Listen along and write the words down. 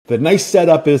The nice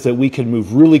setup is that we can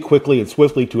move really quickly and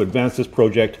swiftly to advance this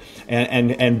project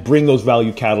and bring those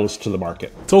value catalysts to the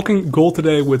market. Talking gold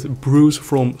today with Bruce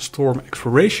from STRM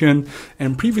Exploration,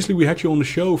 and previously we had you on the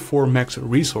show for Max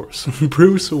Resource.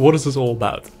 Bruce, what is this all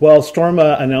about? Well,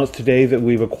 STRM announced today that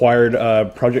we've acquired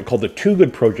a project called the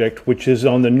TooGood project, which is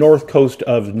on the north coast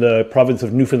of the province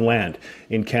of Newfoundland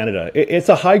in Canada. It's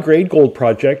a high-grade gold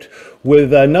project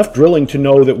with enough drilling to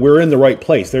know that we're in the right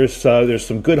place. There's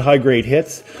some good high-grade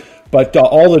hits, but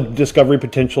all the discovery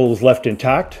potential is left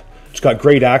intact. It's got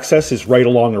great access, it's right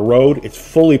along a road, it's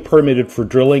fully permitted for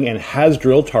drilling and has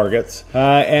drill targets.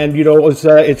 And you know, it's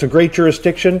a great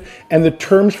jurisdiction, and the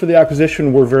terms for the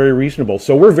acquisition were very reasonable.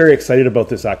 So we're very excited about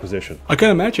this acquisition. I can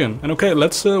imagine. And okay,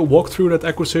 let's walk through that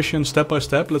acquisition step by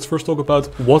step. Let's first talk about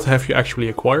what have you actually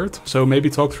acquired. So maybe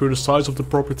talk through the size of the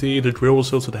property, the drill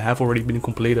results that have already been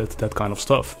completed, that kind of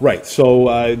stuff. Right, so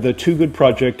the TooGood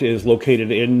project is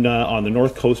located on the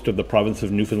north coast of the province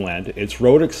of Newfoundland. It's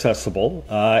road accessible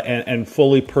and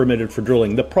fully permitted for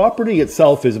drilling. The property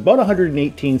itself is about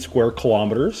 118 square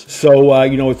kilometers. So,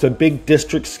 you know, it's a big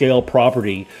district scale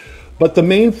property. But the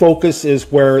main focus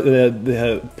is where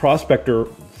the prospector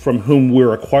from whom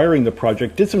we're acquiring the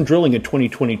project did some drilling in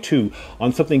 2022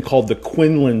 on something called the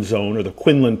Quinlan zone or the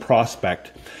Quinlan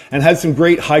prospect, and had some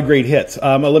great high-grade hits.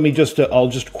 I'll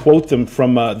just quote them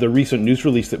from the recent news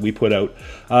release that we put out.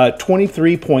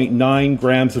 23.9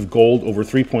 grams of gold over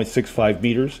 3.65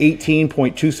 meters,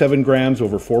 18.27 grams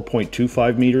over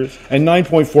 4.25 meters, and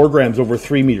 9.4 grams over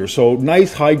 3 meters. So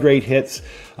nice high-grade hits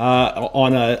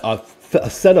on a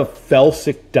set of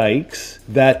felsic dikes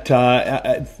that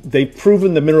they've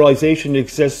proven the mineralization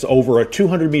exists over a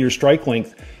 200-meter strike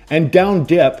length and down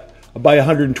dip by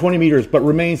 120 meters, but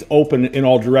remains open in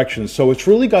all directions. So it's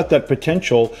really got that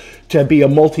potential to be a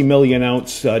multi-million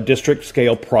ounce district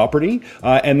scale property,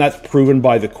 and that's proven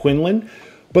by the Quinlan.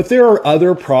 But there are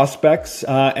other prospects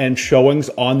and showings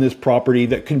on this property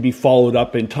that can be followed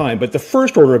up in time. But the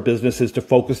first order of business is to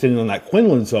focus in on that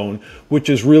Quinlan zone, which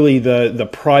is really the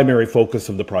primary focus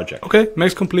of the project. Okay,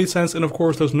 makes complete sense. And of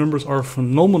course, those numbers are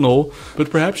phenomenal. But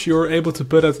perhaps you're able to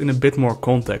put that in a bit more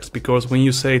context. Because when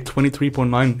you say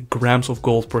 23.9 grams of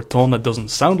gold per ton, that doesn't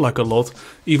sound like a lot,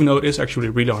 even though it is actually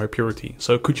really high purity.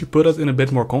 So could you put that in a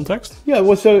bit more context? Yeah,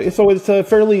 well, so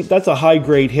it's that's a high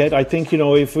grade hit. I think, you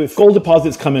know, if gold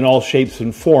deposits come in all shapes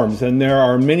and forms, and there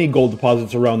are many gold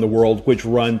deposits around the world which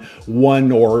run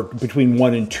between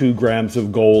 1 and 2 grams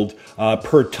of gold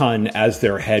per ton as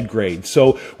their head grade.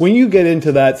 So when you get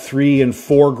into that 3 and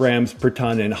 4 grams per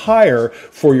ton and higher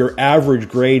for your average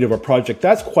grade of a project,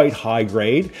 that's quite high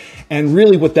grade. And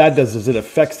really what that does is it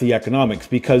affects the economics,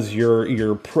 because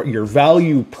your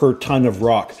value per ton of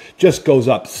rock just goes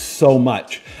up so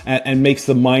much and makes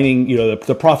the mining, you know,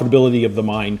 the profitability of the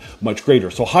mine much greater.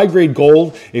 So high grade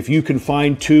gold, if you can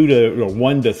find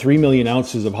 1 to 3 million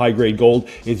ounces of high grade gold,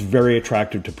 it's very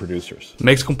attractive to producers.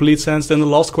 Makes complete sense. Then the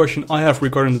last question I have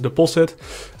regarding the deposit,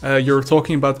 you're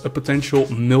talking about a potential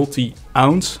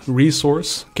multi-ounce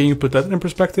resource. Can you put that in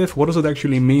perspective? What does it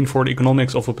actually mean for the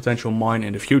economics of a potential mine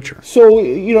in the future? So,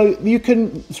 you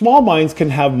know, small mines can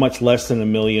have much less than 1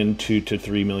 million to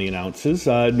 3 million ounces,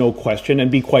 no question,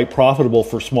 and be quite profitable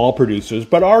for small producers.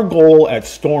 But our goal at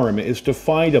STRM is to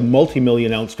find a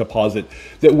multi-million ounce deposit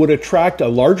that would attract a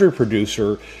larger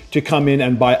producer to come in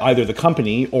and buy either the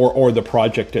company or the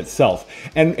project itself.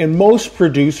 And most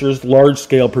producers,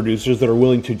 large-scale producers that are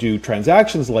willing to do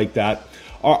transactions like that,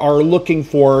 are looking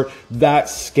for that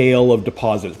scale of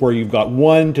deposits where you've got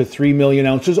 1 to 3 million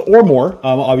ounces or more.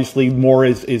 Obviously, more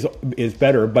is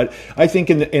better. But I think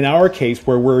in our case,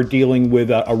 where we're dealing with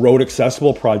a road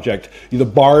accessible project, the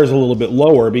bar is a little bit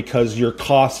lower because your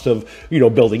cost of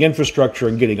building infrastructure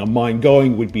and getting a mine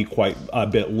going would be quite a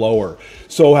bit lower.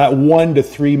 So at 1 to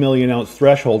 3 million ounce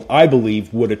threshold, I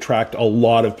believe would attract a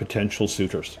lot of potential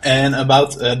suitors. And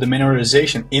about the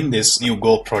mineralization in this new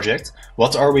gold project,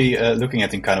 what are we looking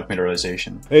at in kind of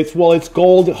mineralization? It's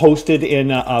gold hosted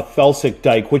in a felsic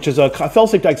dike, which is a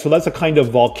felsic dike. So that's a kind of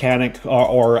volcanic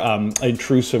or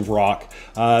intrusive rock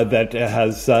that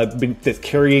has that's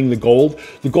carrying the gold.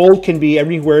 The gold can be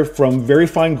anywhere from very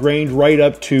fine grained right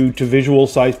up to visual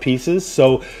size pieces.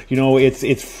 So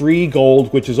it's free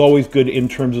gold, which is always good in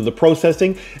terms of the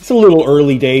processing. It's a little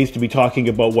early days to be talking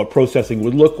about what processing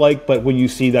would look like, but when you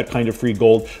see that kind of free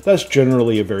gold, that's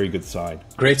generally a very good sign.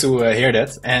 Great to hear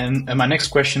that. And my next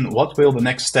next question, what will the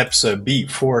next steps be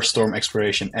for storm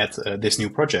exploration at this new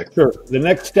project? Sure. The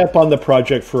next step on the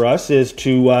project for us is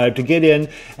to get in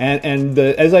and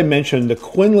as I mentioned, the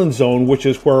Quinlan zone, which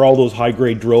is where all those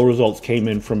high-grade drill results came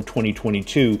in from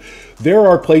 2022, there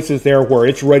are places there where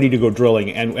it's ready to go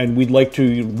drilling, and we'd like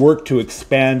to work to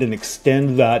expand and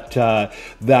extend that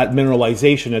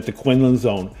mineralization at the Quinlan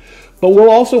zone. But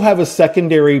we'll also have a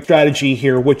secondary strategy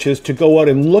here, which is to go out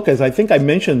and look, as I think I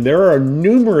mentioned, there are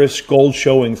numerous gold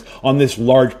showings on this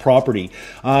large property.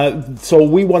 So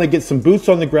we want to get some boots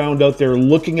on the ground out there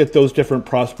looking at those different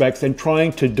prospects and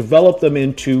trying to develop them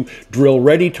into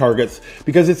drill-ready targets,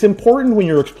 because it's important when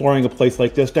you're exploring a place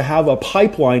like this to have a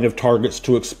pipeline of targets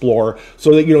to explore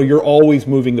so that you're always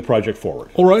moving the project forward.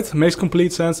 All right, makes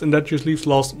complete sense, and that just leaves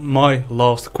my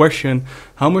last question.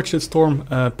 How much did Storm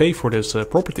pay for this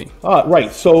property?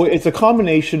 Right, so it's a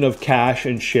combination of cash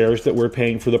and shares that we're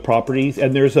paying for the properties,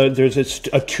 and there's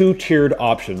a two-tiered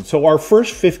option. So our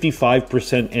first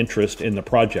 55% interest in the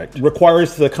project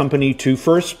requires the company to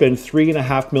first spend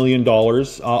 $3.5 million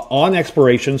on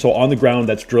exploration, so on the ground,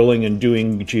 that's drilling and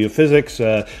doing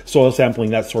geophysics, soil sampling,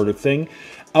 that sort of thing,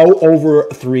 out over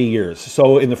 3 years.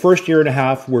 So in the first year and a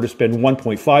half, we're to spend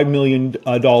 $1.5 million,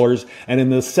 and in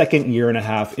the second year and a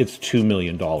half, it's $2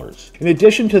 million. In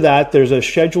addition to that, there's a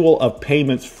schedule of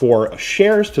payments for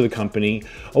shares to the company,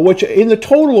 which in the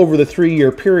total over the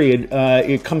 3-year period,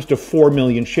 it comes to 4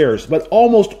 million shares. But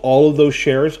almost all of those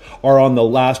shares are on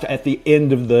at the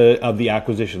end of the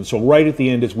acquisition. So right at the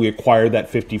end as we acquire that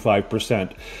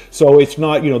 55%. So it's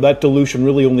not, that dilution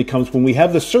really only comes when we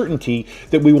have the certainty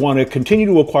that we want to continue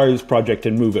to acquire this project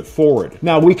and move it forward.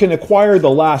 Now, we can acquire the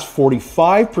last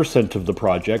 45% of the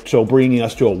project, so bringing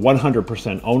us to a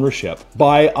 100% ownership,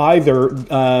 by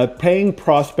either paying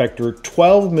Prospector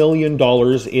 $12 million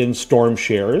in Storm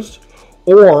shares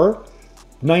or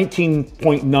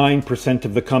 19.9%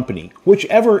 of the company,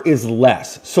 whichever is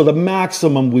less. So the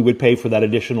maximum we would pay for that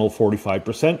additional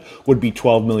 45% would be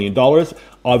 $12 million.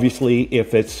 Obviously,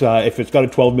 if it's got a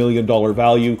 $12 million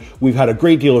value, we've had a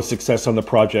great deal of success on the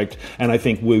project, and I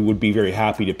think we would be very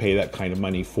happy to pay that kind of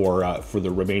money for the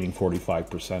remaining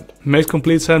 45%. Makes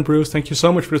complete sense, Bruce. Thank you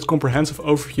so much for this comprehensive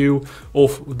overview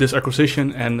of this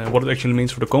acquisition and what it actually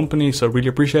means for the company. So really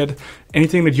appreciate it.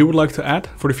 Anything that you would like to add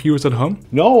for the viewers at home?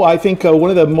 No, I think one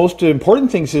of the most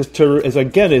important things is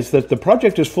that the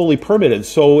project is fully permitted.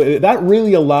 So that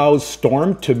really allows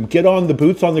Storm to get on the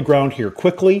boots on the ground here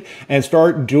quickly and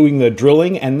start doing the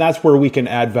drilling, and that's where we can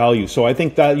add value. So I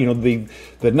think that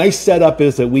the nice setup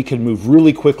is that we can move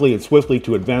really quickly and swiftly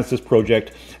to advance this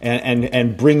project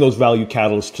and bring those value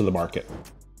catalysts to the market.